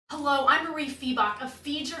Hello, I'm Mariefiebach of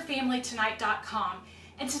FeedYourFamilyTonight.com,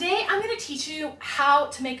 and today I'm going to teach you how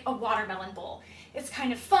to make a watermelon bowl. It's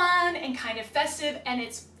kind of fun and kind of festive, and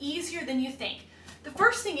it's easier than you think. The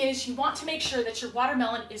first thing is you want to make sure that your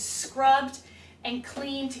watermelon is scrubbed and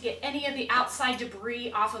clean to get any of the outside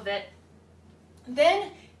debris off of it.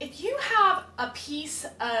 Then, if you have a piece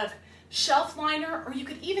of shelf liner, or you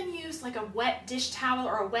could even use like a wet dish towel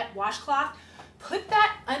or a wet washcloth, put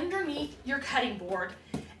that underneath your cutting board.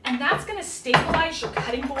 And that's going to stabilize your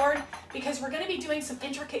cutting board because we're going to be doing some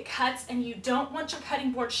intricate cuts and you don't want your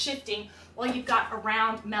cutting board shifting while you've got a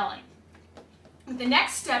round melon. The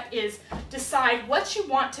next step is decide what you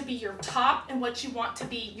want to be your top and what you want to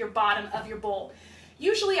be your bottom of your bowl.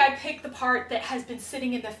 Usually I pick the part that has been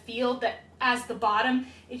sitting in the field that as the bottom.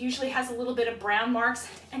 It usually has a little bit of brown marks,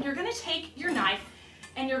 and you're going to take your knife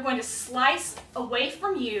and you're going to slice away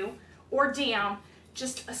from you or down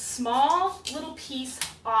just a small little piece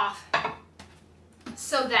off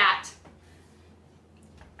so that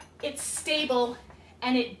it's stable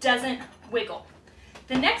and it doesn't wiggle.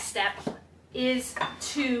 The next step is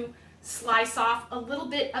to slice off a little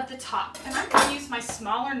bit of the top, and I'm going to use my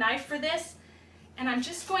smaller knife for this, and I'm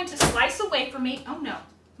just going to slice away from me. Oh no,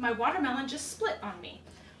 my watermelon just split on me.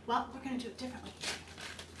 Well, we're going to do it differently.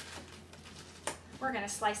 We're going to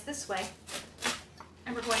slice this way,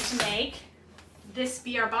 and we're going to make this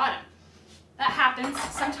be our bottom. That happens.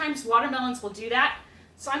 Sometimes watermelons will do that.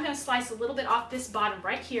 So I'm going to slice a little bit off this bottom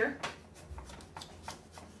right here,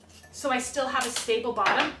 so I still have a stable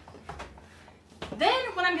bottom. Then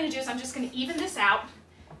what I'm going to do is I'm just going to even this out.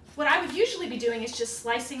 What I would usually be doing is just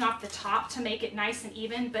slicing off the top to make it nice and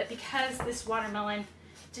even, but because this watermelon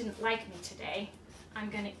didn't like me today, I'm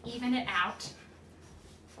going to even it out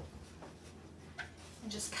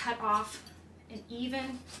and just cut off an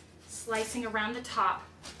even slicing around the top.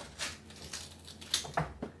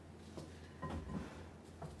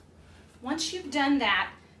 Once you've done that,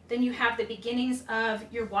 then you have the beginnings of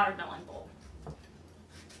your watermelon bowl.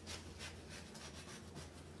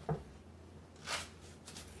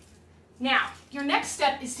 Now, your next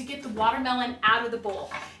step is to get the watermelon out of the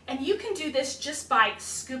bowl. And you can do this just by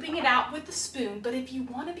scooping it out with the spoon, but if you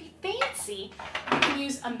want to be fancy, you can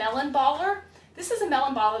use a melon baller. This is a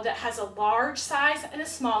melon baller that has a large size and a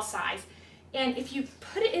small size. And if you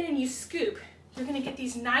put it in and you scoop, you're going to get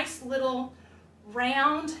these nice little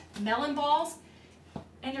round melon balls,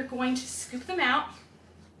 and you're going to scoop them out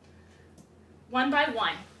one by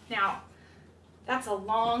one. Now, that's a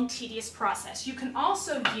long, tedious process. You can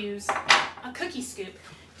also use a cookie scoop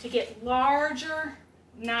to get larger,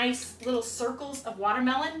 nice little circles of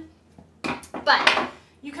watermelon. But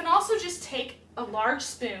you can also just take a large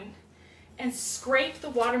spoon and scrape the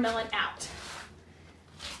watermelon out.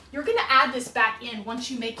 You're going to add this back in once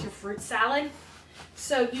you make your fruit salad,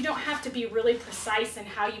 so you don't have to be really precise in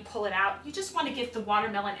how you pull it out. You just want to get the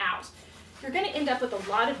watermelon out. You're going to end up with a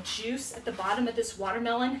lot of juice at the bottom of this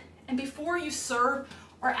watermelon, and before you serve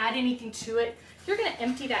or add anything to it, you're going to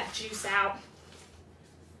empty that juice out.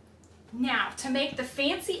 Now, to make the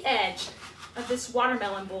fancy edge of this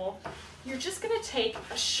watermelon bowl, you're just going to take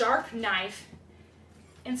a sharp knife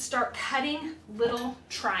and start cutting little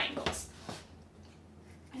triangles.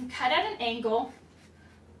 And cut at an angle,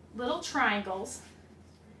 little triangles,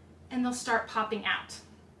 and they'll start popping out.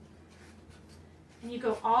 And you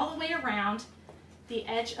go all the way around the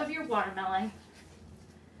edge of your watermelon,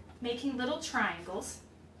 making little triangles.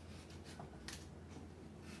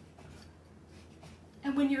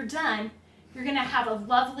 And when you're done, you're going to have a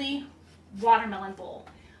lovely watermelon bowl.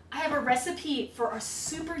 I have a recipe for a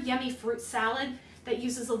super yummy fruit salad that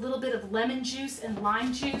uses a little bit of lemon juice and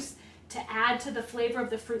lime juice to add to the flavor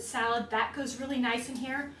of the fruit salad. That goes really nice in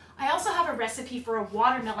here. I also have a recipe for a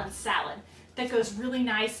watermelon salad that goes really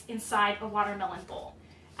nice inside a watermelon bowl.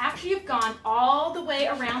 After you've gone all the way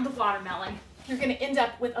around the watermelon, you're going to end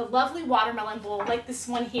up with a lovely watermelon bowl like this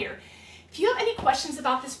one here. If you have any questions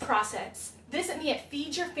about this process, visit me at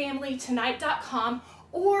FeedYourFamilyTonight.com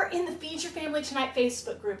or in the Feed Your Family Tonight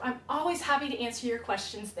Facebook group. I'm always happy to answer your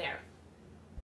questions there.